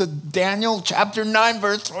the Daniel chapter 9,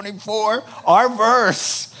 verse 24, our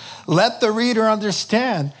verse, let the reader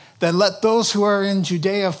understand. Then let those who are in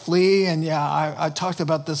Judea flee. And I talked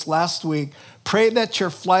about this last week. Pray that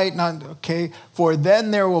your flight, for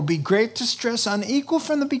then there will be great distress unequal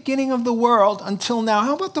from the beginning of the world until now.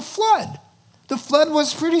 How about the flood? The flood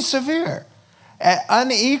was pretty severe,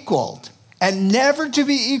 unequaled, and never to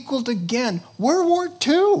be equaled again. World War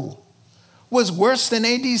II was worse than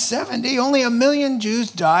AD 70. Only 1 million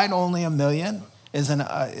Jews died. Only 1 million is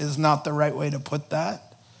not the right way to put that.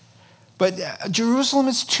 But Jerusalem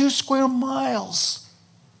is 2 square miles.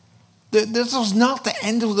 This was not the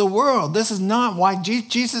end of the world. This is not why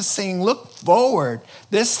Jesus is saying, look forward.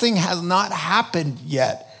 This thing has not happened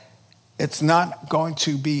yet. It's not going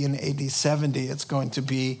to be in AD 70. It's going to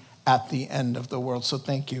be at the end of the world. So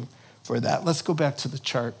thank you for that. Let's go back to the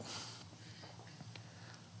chart.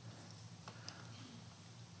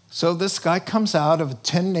 So this guy comes out of a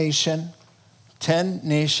 10-nation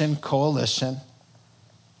coalition.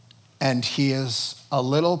 And he is a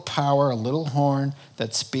little power, a little horn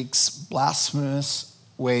that speaks blasphemous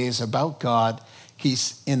ways about God.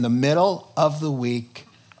 He's in the middle of the week,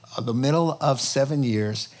 the middle of 7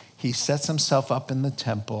 years. He sets himself up in the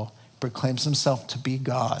temple, proclaims himself to be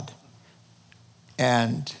God,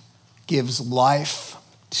 and gives life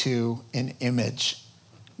to an image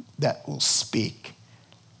that will speak.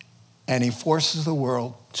 And he forces the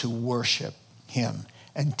world to worship him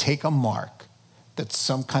and take a mark. That's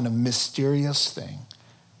some kind of mysterious thing.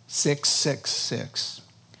 666.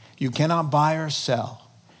 You cannot buy or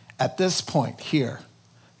sell. At this point here,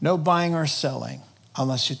 no buying or selling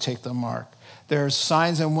unless you take the mark. There are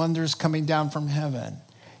signs and wonders coming down from heaven.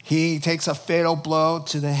 He takes a fatal blow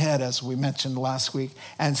to the head, as we mentioned last week,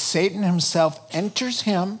 and Satan himself enters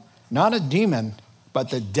him, not a demon, but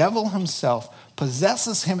the devil himself,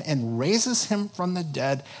 possesses him and raises him from the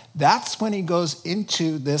dead. That's when he goes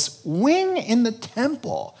into this wing in the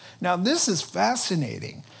temple. Now, this is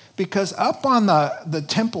fascinating because up on the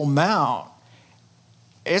Temple Mount,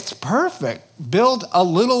 it's perfect. Build a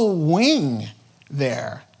little wing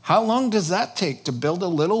there. How long does that take to build a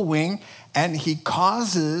little wing? And he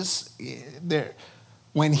causes,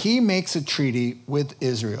 when he makes a treaty with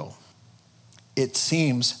Israel, it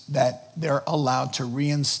seems that they're allowed to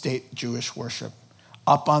reinstate Jewish worship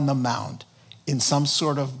up on the mound in some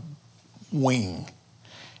sort of wing.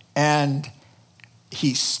 And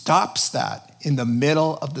he stops that in the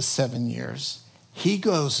middle of the 7 years. He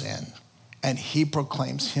goes in and he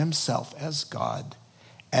proclaims himself as God.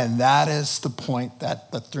 And that is the point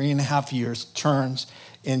that the 3.5 years turns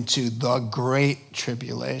into the great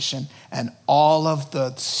tribulation, and all of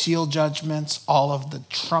the seal judgments, all of the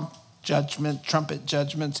trumpet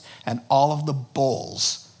judgments, and all of the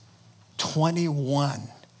bowls, 21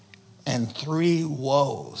 and 3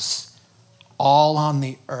 woes, all on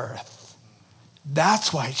the earth.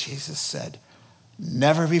 That's why Jesus said,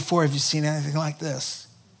 never before have you seen anything like this,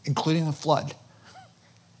 including the flood.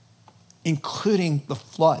 Including the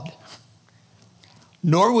flood.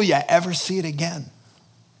 Nor will you ever see it again.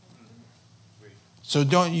 So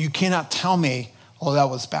you cannot tell me, oh, that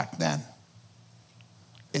was back then.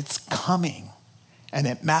 It's coming. And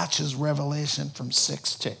it matches Revelation from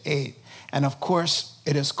 6 to 8. And of course,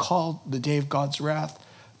 it is called the day of God's wrath.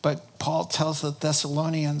 But Paul tells the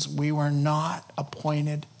Thessalonians, we were not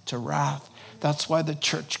appointed to wrath. That's why the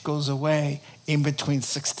church goes away in between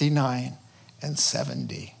 69 and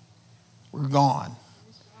 70. We're gone.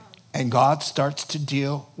 And God starts to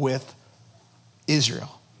deal with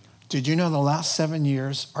Israel. Did you know the last 7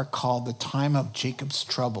 years are called the time of Jacob's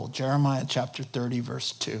trouble? Jeremiah chapter 30,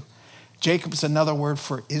 verse 2. Jacob's another word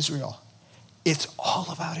for Israel. It's all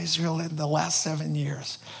about Israel in the last 7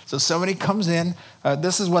 years. So somebody comes in,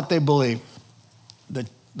 this is what they believe.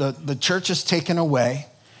 The church is taken away,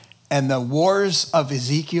 and the wars of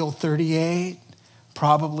Ezekiel 38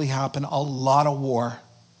 probably happen. A lot of war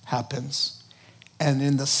happens. And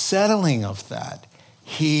in the settling of that,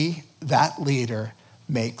 that leader,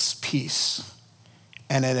 makes peace.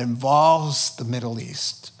 And it involves the Middle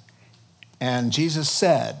East. And Jesus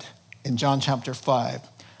said in John chapter 5,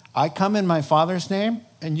 I come in my Father's name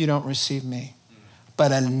and you don't receive me.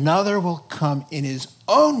 But another will come in his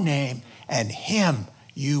own name and him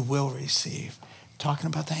you will receive. Talking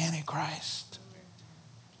about the Antichrist.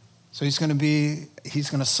 So he's going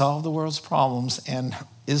to solve the world's problems and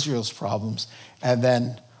Israel's problems. And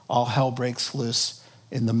then all hell breaks loose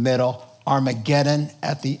in the middle. Armageddon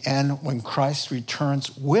at the end when Christ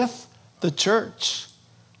returns with the church,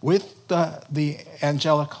 with the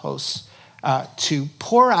angelic hosts, to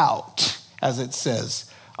pour out, as it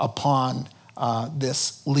says, upon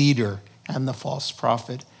this leader and the false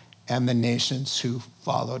prophet and the nations who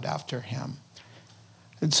followed after him.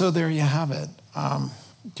 And so there you have it.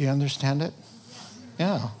 Do you understand it?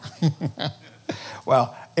 Yeah.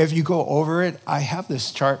 Well, if you go over it, I have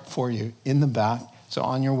this chart for you in the back. So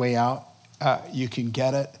on your way out, you can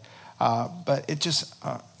get it. But it's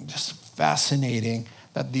just fascinating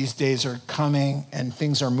that these days are coming and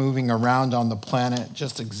things are moving around on the planet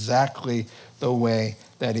just exactly the way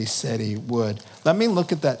that he said he would. Let me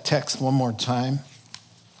look at that text one more time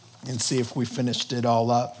and see if we finished it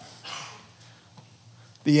all up.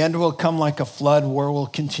 The end will come like a flood. War will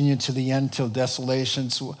continue to the end till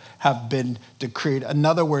desolations have been decreed. In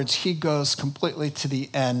other words, he goes completely to the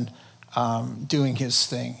end, doing his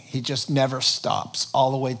thing. He just never stops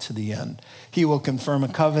all the way to the end. He will confirm a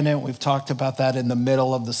covenant. We've talked about that in the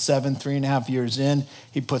middle of the 3.5 years in.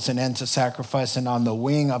 He puts an end to sacrifice, and on the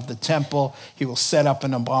wing of the temple, he will set up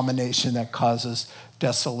an abomination that causes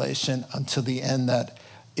desolation until the end that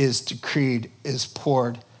is decreed is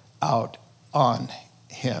poured out on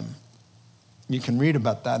him. You can read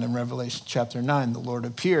about that in Revelation chapter 9. The Lord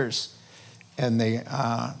appears, and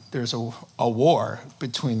there's a war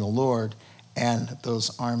between the Lord and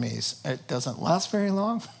those armies. It doesn't last very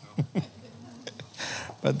long,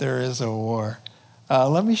 but there is a war.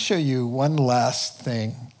 Let me show you one last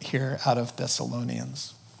thing here out of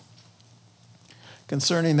Thessalonians.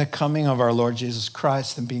 Concerning the coming of our Lord Jesus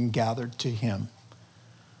Christ and being gathered to him.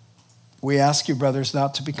 We ask you, brothers,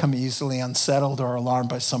 not to become easily unsettled or alarmed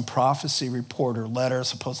by some prophecy, report, or letter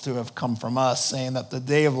supposed to have come from us saying that the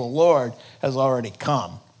day of the Lord has already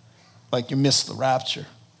come, like you missed the rapture.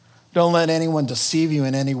 Don't let anyone deceive you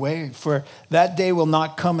in any way, for that day will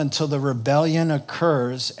not come until the rebellion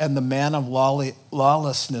occurs and the man of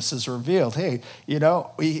lawlessness is revealed. Hey, you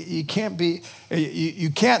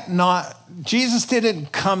can't not, Jesus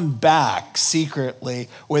didn't come back secretly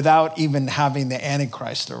without even having the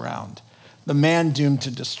Antichrist around. The man doomed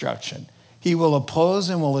to destruction. He will oppose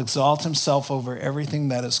and will exalt himself over everything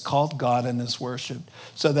that is called God and is worshipped,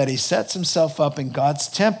 so that he sets himself up in God's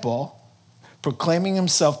temple, proclaiming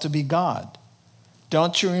himself to be God.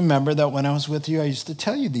 Don't you remember that when I was with you, I used to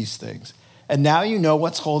tell you these things? And now you know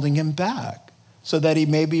what's holding him back, so that he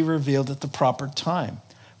may be revealed at the proper time.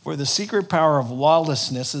 For the secret power of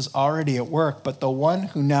lawlessness is already at work, but the one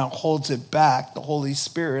who now holds it back, the Holy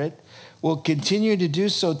Spirit, will continue to do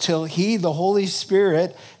so till he, the Holy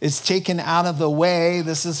Spirit, is taken out of the way.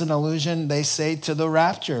 This is an allusion, they say, to the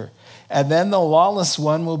rapture. And then the lawless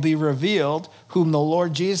one will be revealed, whom the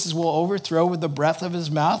Lord Jesus will overthrow with the breath of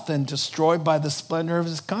his mouth and destroy by the splendor of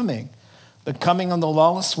his coming. The coming of the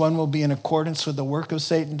lawless one will be in accordance with the work of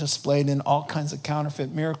Satan displayed in all kinds of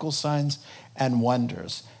counterfeit miracles, signs, and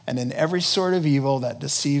wonders, and in every sort of evil that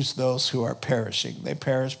deceives those who are perishing. They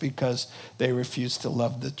perish because they refuse to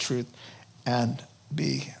love the truth and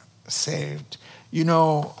be saved. You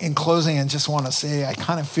know, in closing, I just want to say, I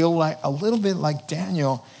kind of feel like a little bit like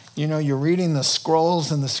Daniel. You know, you're reading the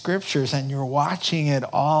scrolls and the scriptures and you're watching it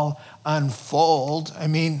all unfold. I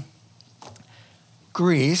mean,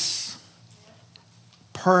 Greece,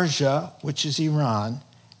 Persia, which is Iran,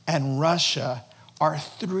 and Russia are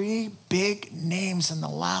three big names in the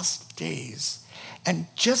last days. And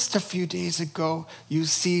just a few days ago, you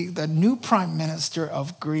see the new prime minister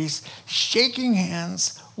of Greece shaking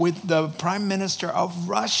hands with the prime minister of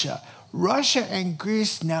Russia. Russia and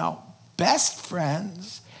Greece now best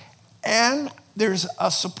friends, and there's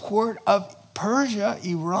a support of Persia,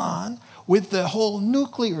 Iran, with the whole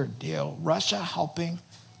nuclear deal, Russia helping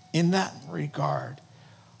in that regard.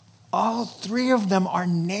 All three of them are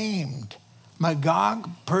named Magog,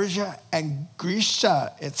 Persia, and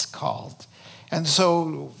Grecia, it's called. And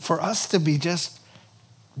so for us to be just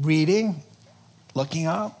reading, looking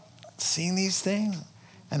up, seeing these things,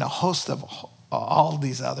 and a host of all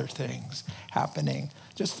these other things happening,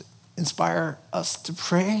 just inspire us to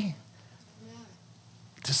pray,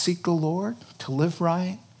 to seek the Lord, to live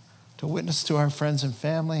right, to witness to our friends and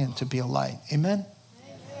family, and to be a light. Amen?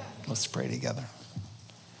 Let's pray together.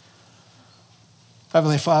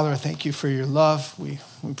 Heavenly Father, thank you for your love. We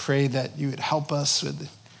pray that you would help us with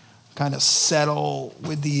kind of settle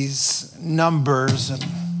with these numbers. And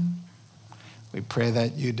we pray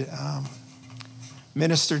that you'd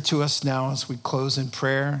minister to us now as we close in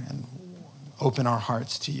prayer and open our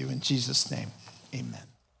hearts to you. In Jesus' name, amen.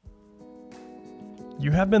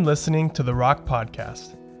 You have been listening to the Rock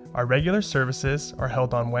Podcast. Our regular services are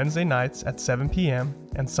held on Wednesday nights at 7 p.m.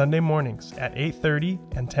 and Sunday mornings at 8:30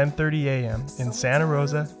 and 10:30 a.m. in Santa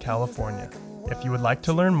Rosa, California. If you would like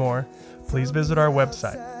to learn more, please visit our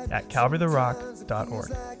website at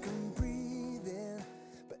calvarytherock.org.